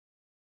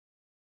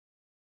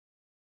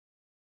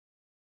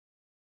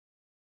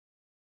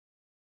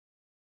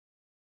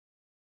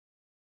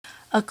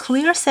A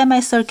clear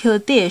semicircular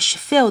dish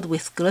filled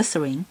with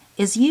glycerin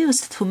is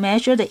used to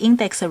measure the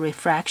index of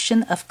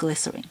refraction of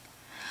glycerin.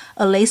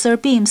 A laser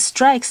beam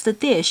strikes the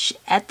dish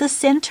at the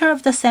center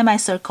of the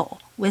semicircle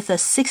with a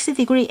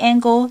 60-degree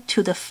angle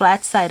to the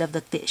flat side of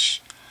the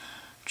dish.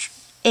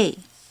 A.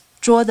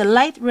 Draw the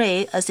light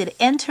ray as it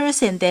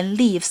enters and then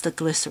leaves the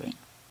glycerin.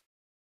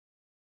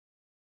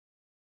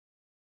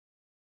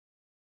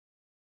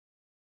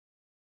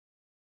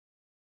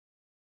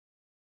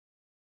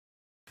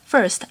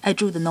 First, I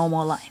drew the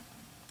normal line.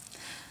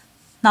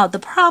 Now, the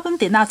problem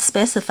did not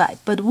specify,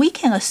 but we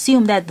can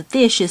assume that the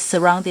dish is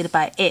surrounded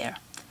by air.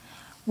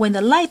 When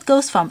the light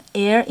goes from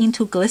air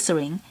into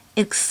glycerin,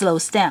 it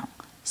slows down,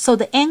 so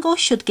the angle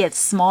should get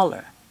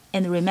smaller.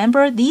 And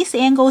remember, these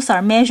angles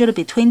are measured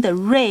between the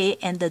ray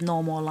and the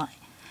normal line.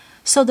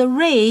 So the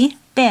ray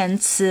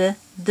bends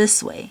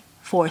this way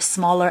for a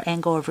smaller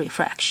angle of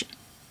refraction.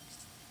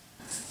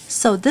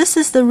 So this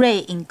is the ray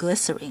in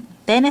glycerin.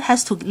 Then it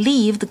has to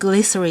leave the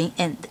glycerin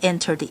and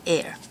enter the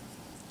air.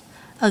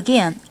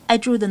 Again, I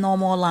drew the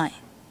normal line.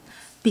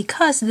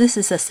 Because this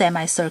is a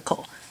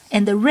semicircle,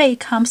 and the ray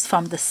comes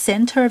from the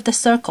center of the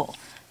circle,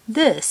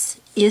 this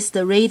is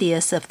the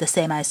radius of the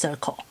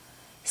semicircle.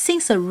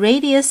 Since a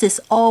radius is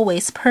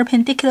always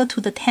perpendicular to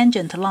the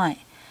tangent line,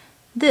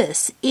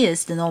 this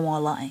is the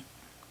normal line.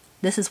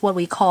 This is what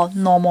we call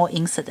normal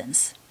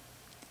incidence.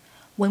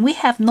 When we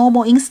have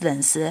normal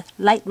incidence,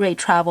 light ray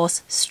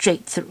travels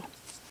straight through.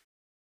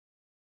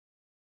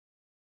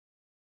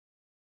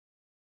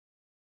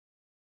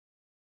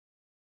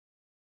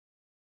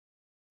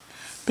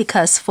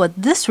 Because for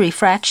this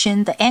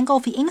refraction, the angle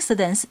of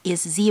incidence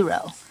is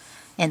 0,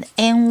 and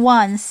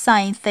n1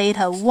 sine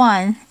theta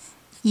 1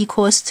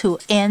 equals to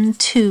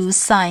n2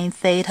 sine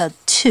theta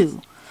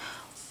 2.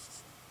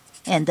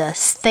 And the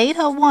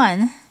theta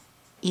 1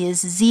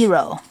 is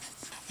 0,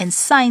 and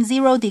sine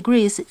 0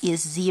 degrees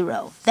is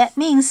 0. That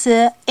means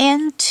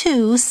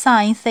n2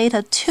 sine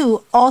theta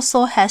 2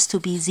 also has to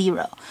be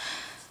 0.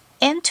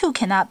 n2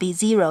 cannot be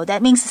 0.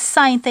 That means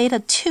sine theta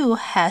 2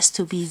 has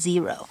to be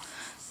 0.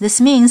 This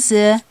means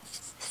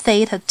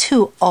theta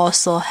 2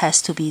 also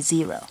has to be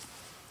 0.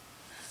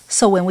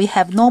 So when we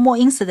have normal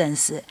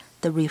incidence,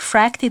 the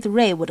refracted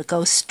ray would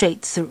go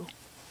straight through.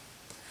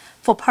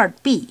 For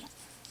part B,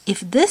 if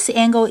this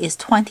angle is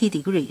 20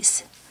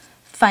 degrees,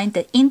 find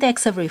the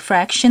index of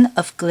refraction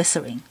of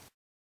glycerin.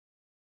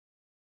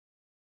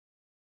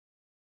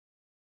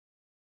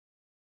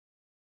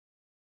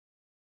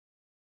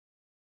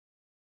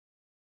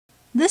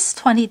 This is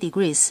 20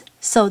 degrees,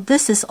 so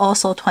this is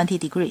also 20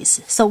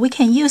 degrees. So we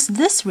can use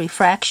this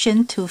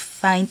refraction to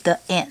find the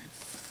n.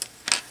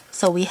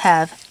 So we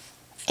have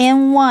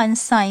n1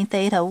 sine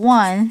theta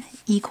 1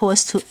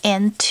 equals to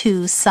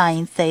n2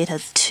 sine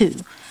theta 2.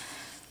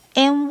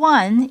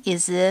 n1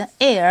 is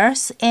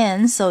air's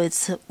n, so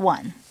it's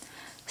 1.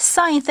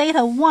 Sine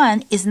theta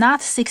 1 is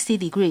not 60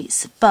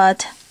 degrees,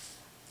 but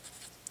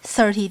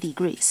 30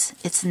 degrees.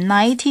 It's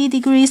 90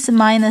 degrees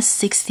minus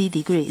 60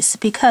 degrees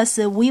because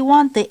we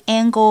want the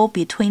angle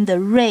between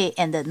the ray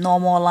and the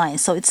normal line.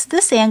 So it's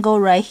this angle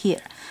right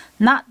here,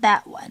 not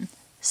that one.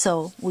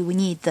 So we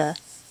need the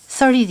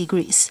 30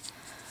 degrees.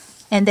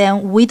 And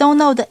then we don't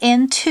know the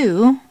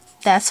n2.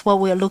 That's what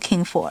we're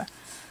looking for.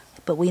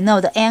 But we know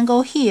the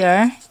angle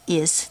here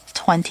is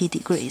 20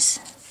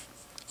 degrees.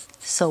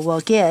 So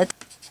we'll get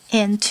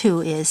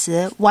n2 is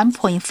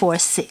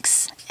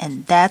 1.46,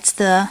 and that's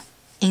the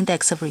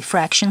index of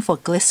refraction for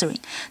glycerin.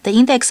 The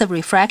index of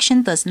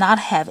refraction does not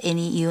have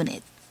any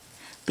unit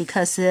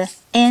because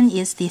n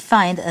is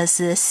defined as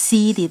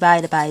c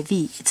divided by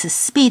v. It's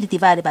speed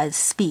divided by the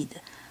speed.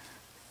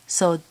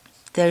 So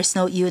there's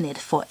no unit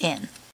for n.